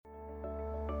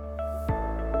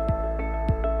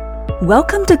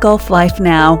Welcome to Gulf Life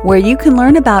Now, where you can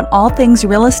learn about all things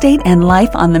real estate and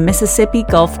life on the Mississippi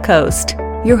Gulf Coast.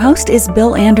 Your host is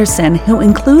Bill Anderson, who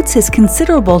includes his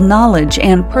considerable knowledge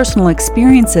and personal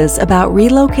experiences about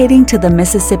relocating to the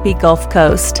Mississippi Gulf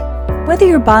Coast. Whether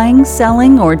you're buying,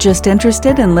 selling, or just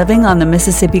interested in living on the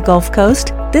Mississippi Gulf Coast,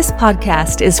 this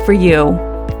podcast is for you.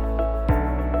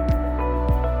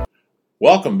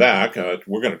 Welcome back.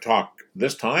 We're going to talk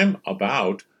this time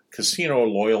about casino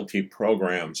loyalty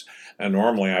programs. And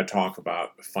normally I talk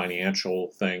about financial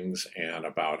things and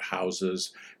about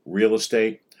houses, real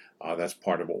estate. That's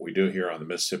part of what we do here on the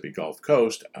Mississippi Gulf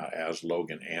Coast as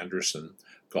Logan Anderson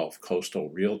Gulf Coastal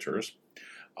Realtors.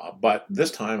 But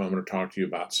this time I'm going to talk to you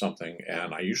about something,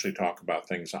 and I usually talk about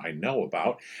things I know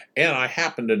about, and I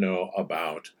happen to know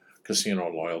about casino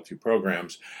loyalty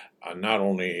programs. Not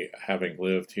only having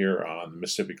lived here on the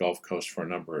Mississippi Gulf Coast for a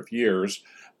number of years,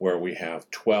 where we have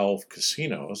 12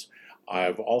 casinos,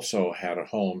 I've also had a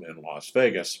home in Las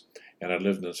Vegas, and I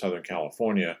lived in Southern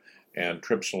California, and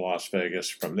trips to Las Vegas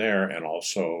from there, and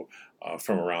also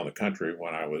from around the country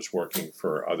when I was working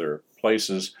for other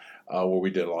places where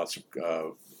we did lots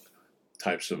of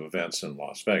types of events in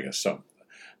Las Vegas. So,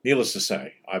 needless to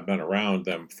say, I've been around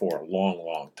them for a long,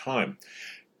 long time.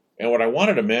 And what I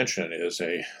wanted to mention is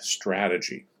a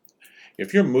strategy.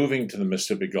 If you're moving to the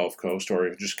Mississippi Gulf Coast, or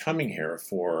you're just coming here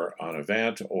for an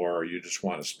event, or you just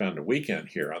want to spend a weekend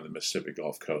here on the Mississippi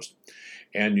Gulf Coast,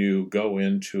 and you go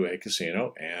into a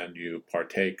casino and you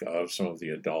partake of some of the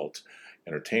adult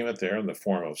entertainment there in the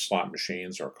form of slot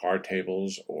machines or card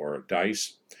tables or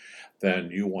dice,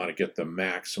 then you want to get the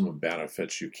maximum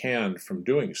benefits you can from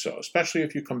doing so, especially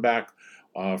if you come back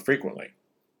frequently.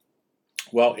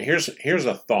 Well, here's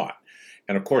a thought.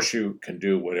 And of course, you can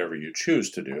do whatever you choose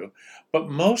to do. But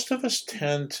most of us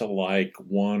tend to like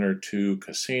one or two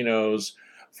casinos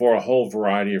for a whole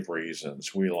variety of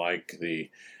reasons. We like the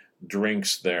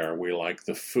drinks there. We like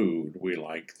the food. We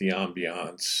like the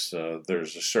ambiance.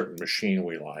 There's a certain machine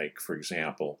we like, for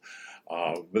example.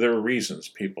 But there are reasons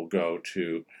people go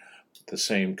to the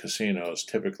same casinos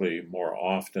typically more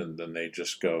often than they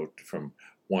just go from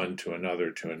one to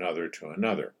another to another to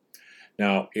another.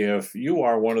 Now, if you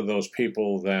are one of those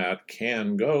people that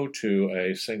can go to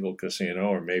a single casino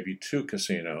or maybe two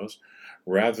casinos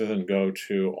rather than go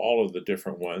to all of the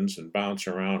different ones and bounce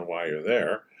around while you're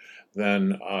there,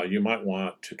 then you might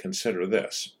want to consider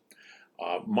this.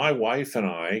 My wife and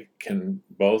I can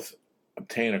both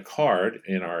obtain a card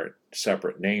in our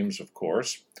separate names, of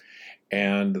course,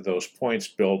 and those points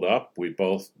build up. We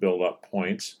both build up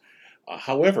points.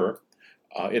 However,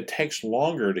 it takes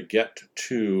longer to get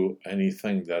to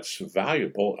anything that's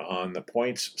valuable on the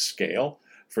points scale.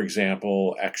 For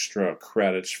example, extra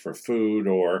credits for food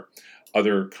or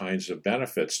other kinds of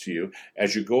benefits to you.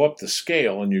 As you go up the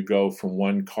scale and you go from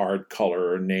one card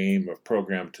color or name of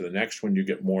program to the next one, you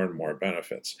get more and more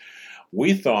benefits.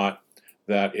 We thought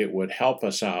that it would help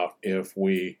us out if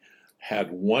we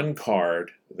had one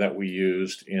card that we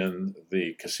used in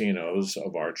the casinos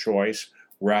of our choice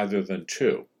rather than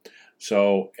two.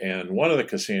 So in one of the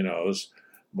casinos,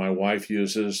 my wife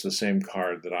uses the same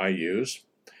card that I use.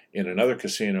 In another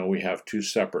casino, we have two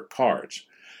separate cards.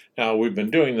 Now, we've been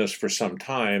doing this for some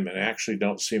time and actually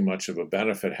don't see much of a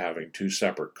benefit having two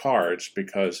separate cards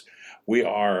because we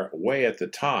are way at the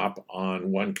top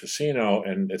on one casino,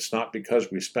 and it's not because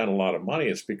we spent a lot of money,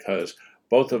 it's because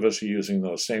both of us are using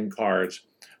those same cards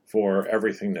for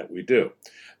everything that we do.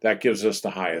 That gives us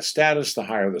the highest status. The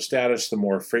higher the status, the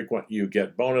more frequent you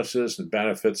get bonuses and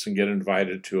benefits and get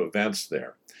invited to events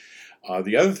there.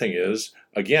 The other thing is,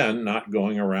 again, not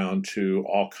going around to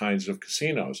all kinds of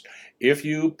casinos. If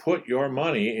you put your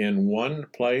money in one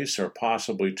place or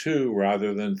possibly two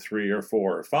rather than three or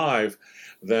four or five,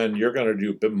 then you're going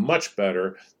to do much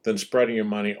better than spreading your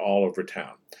money all over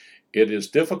town. It is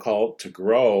difficult to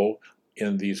grow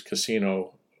in these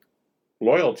casino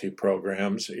loyalty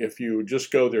programs if you just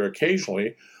go there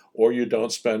occasionally or you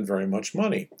don't spend very much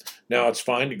money. Now, it's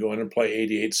fine to go in and play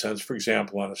 88 cents, for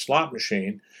example, on a slot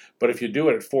machine, but if you do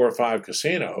it at 4 or 5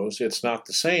 casinos, it's not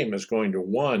the same as going to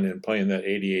one and playing that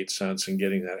 88 cents and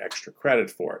getting that extra credit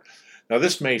for it. Now,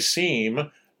 this may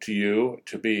seem to you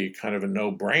to be kind of a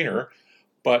no-brainer,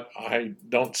 but I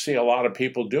don't see a lot of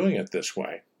people doing it this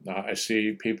way. I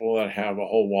see people that have a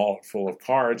whole wallet full of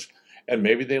cards, and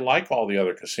maybe they like all the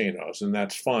other casinos, and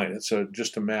that's fine. It's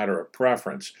just a matter of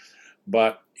preference.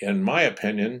 But in my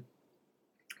opinion,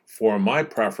 for my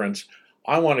preference,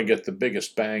 I want to get the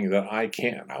biggest bang that I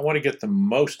can. I want to get the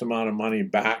most amount of money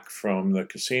back from the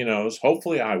casinos.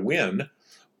 Hopefully I win,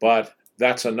 but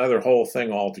That's another whole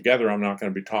thing altogether. I'm not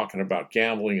going to be talking about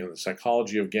gambling and the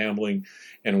psychology of gambling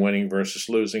and winning versus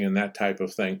losing and that type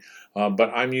of thing.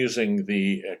 But I'm using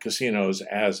the casinos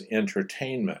as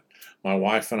entertainment. My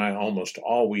wife and I almost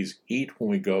always eat when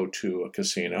we go to a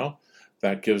casino.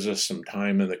 That gives us some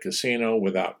time in the casino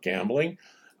without gambling.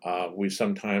 We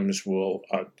sometimes will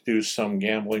do some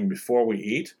gambling before we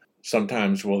eat.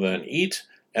 Sometimes we'll then eat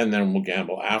and then we'll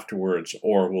gamble afterwards,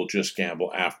 or we'll just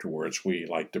gamble afterwards. We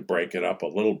like to break it up a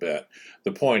little bit.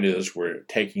 The point is we're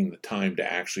taking the time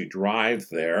to actually drive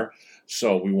there,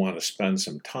 so we want to spend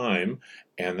some time,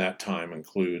 and that time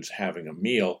includes having a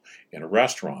meal in a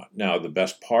restaurant. Now, the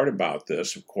best part about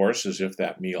this, of course, is if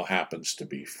that meal happens to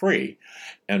be free,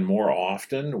 and more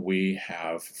often we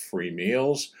have free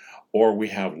meals or we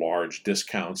have large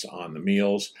discounts on the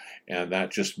meals, and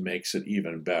that just makes it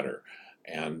even better.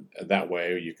 And that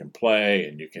way you can play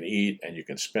and you can eat and you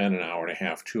can spend an hour and a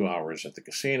half, 2 hours at the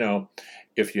casino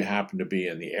if you happen to be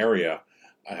in the area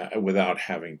without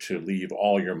having to leave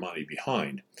all your money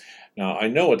behind. Now, I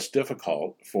know it's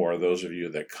difficult for those of you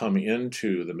that come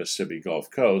into the Mississippi Gulf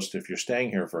Coast if you're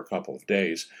staying here for a couple of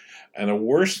days. And the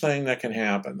worst thing that can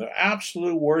happen, the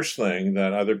absolute worst thing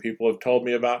that other people have told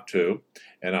me about too,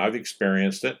 and I've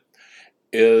experienced it,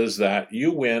 is that you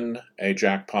win a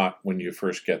jackpot when you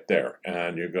first get there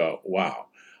and you go, wow,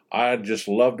 I'd just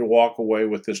love to walk away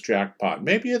with this jackpot.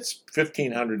 Maybe it's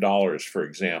 $1,500, for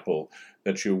example,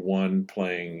 that you won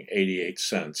playing 88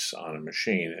 cents on a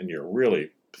machine, and you're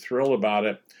really thrilled about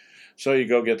it. So you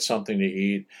go get something to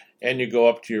eat, and you go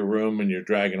up to your room and you're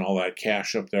dragging all that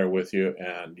cash up there with you,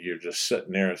 and you're just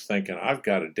sitting there thinking, I've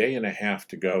got a day and a half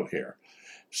to go here.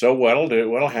 So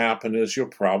what'll happen is you'll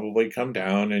probably come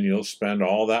down and you'll spend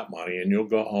all that money and you'll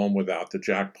go home without the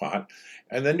jackpot.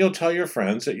 And then you'll tell your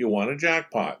friends that you won a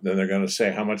jackpot. Then they're going to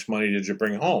say, how much money did you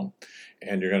bring home?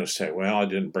 And you're going to say, well, I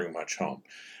didn't bring much home.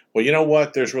 Well, you know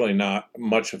what? There's really not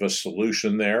much of a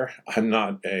solution there. I'm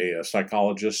not a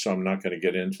psychologist, so I'm not going to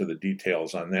get into the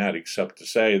details on that, except to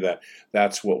say that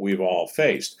that's what we've all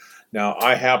faced. Now,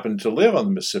 I happen to live on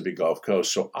the Mississippi Gulf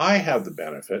Coast, so I have the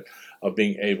benefit of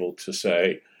being able to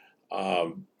say,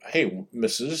 hey,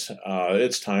 Mrs.,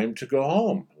 it's time to go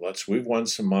home. We've won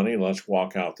some money, let's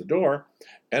walk out the door.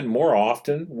 And more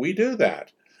often, we do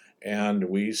that. And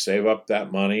we save up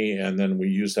that money, and then we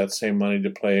use that same money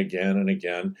to play again and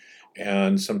again.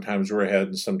 And sometimes we're ahead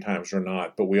and sometimes we're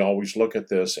not. But we always look at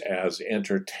this as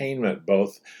entertainment,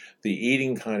 both the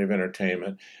eating kind of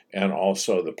entertainment and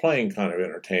also the playing kind of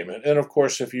entertainment. And of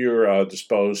course, if you're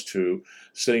disposed to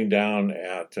sitting down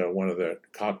at one of the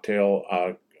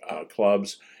cocktail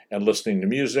clubs and listening to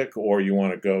music, or you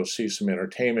want to go see some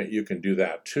entertainment, you can do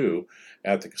that too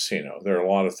at the casino. There are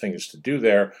a lot of things to do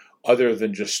there other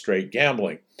than just straight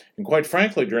gambling. And quite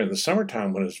frankly, during the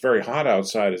summertime when it's very hot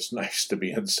outside, it's nice to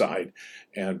be inside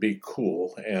and be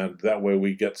cool. And that way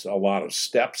we get a lot of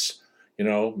steps. You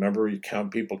know, remember you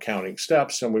count people counting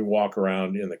steps, and we walk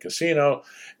around in the casino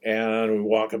and we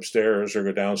walk upstairs or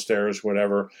go downstairs,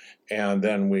 whatever. And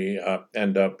then we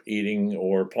end up eating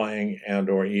or playing and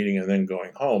or eating and then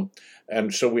going home.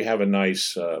 And so we have a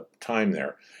nice time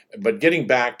there. But getting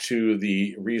back to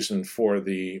the reason for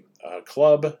the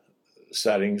club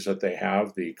settings that they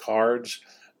have, the cards,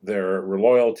 their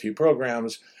loyalty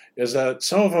programs, is that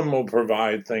some of them will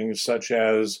provide things such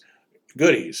as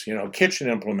goodies, kitchen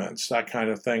implements, that kind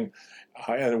of thing.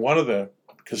 And one of the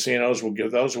casinos will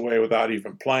give those away without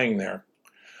even playing there.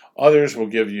 Others will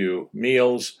give you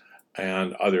meals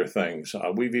and other things.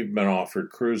 We've even been offered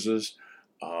cruises,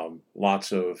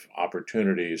 lots of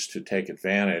opportunities to take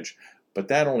advantage. But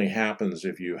that only happens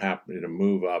if you happen to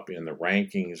move up in the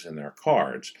rankings in their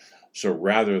cards. So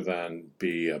rather than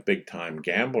be a big-time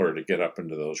gambler to get up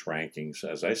into those rankings,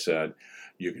 as I said,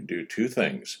 you can do two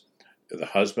things. The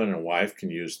husband and wife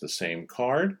can use the same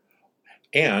card,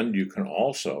 and you can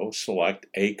also select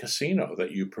a casino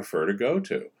that you prefer to go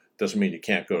to. Doesn't mean you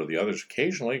can't go to the others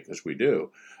occasionally, because we do,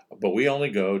 but we only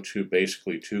go to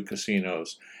basically 2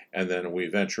 casinos, and then we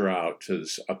venture out to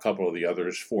a couple of the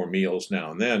others for meals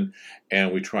now and then,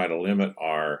 and we try to limit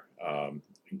our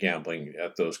gambling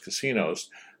at those casinos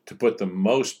to put the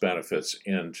most benefits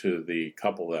into the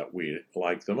couple that we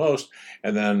like the most.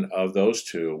 And then of those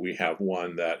 2, we have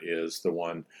one that is the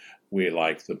one we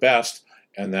like the best,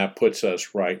 and that puts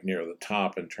us right near the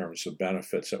top in terms of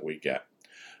benefits that we get.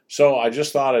 So I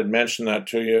just thought I'd mention that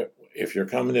to you. If you're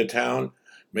coming to town,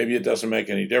 maybe it doesn't make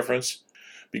any difference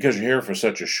because you're here for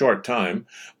such a short time.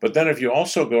 But then if you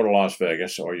also go to Las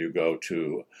Vegas, or you go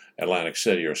to Atlantic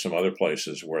City or some other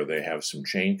places where they have some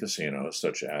chain casinos,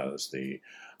 such as the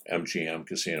MGM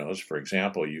casinos, for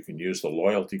example, you can use the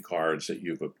loyalty cards that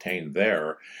you've obtained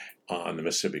there on the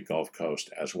Mississippi Gulf Coast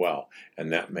as well,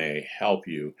 and that may help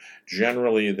you.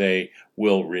 Generally, they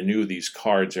will renew these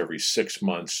cards every 6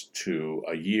 months to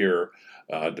a year,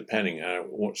 depending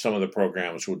on some of the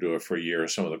programs will do it for a year,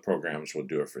 some of the programs will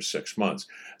do it for 6 months.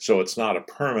 So it's not a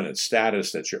permanent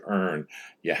status that you earn.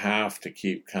 You have to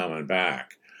keep coming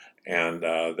back. And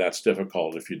that's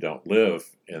difficult if you don't live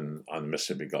on the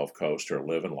Mississippi Gulf Coast or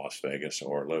live in Las Vegas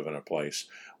or live in a place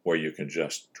where you can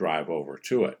just drive over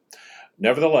to it.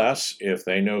 Nevertheless, if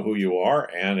they know who you are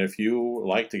and if you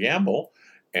like to gamble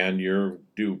and you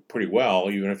do pretty well,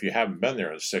 even if you haven't been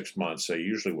there in 6 months, they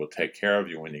usually will take care of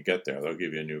you when you get there. They'll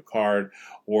give you a new card,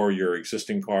 or your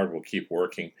existing card will keep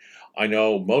working. I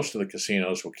know most of the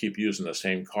casinos will keep using the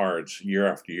same cards year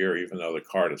after year, even though the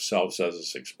card itself says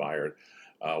it's expired.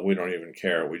 We don't even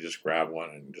care. We just grab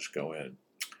one and just go in.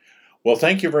 Well,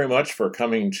 thank you very much for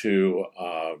coming to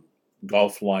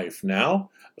Gulf Life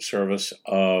Now, a service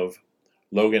of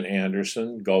Logan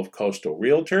Anderson, Gulf Coastal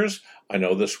Realtors. I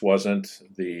know this wasn't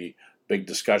the big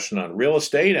discussion on real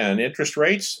estate and interest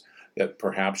rates that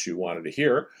perhaps you wanted to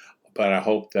hear, but I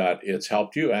hope that it's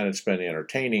helped you and it's been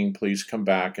entertaining. Please come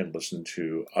back and listen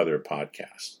to other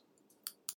podcasts.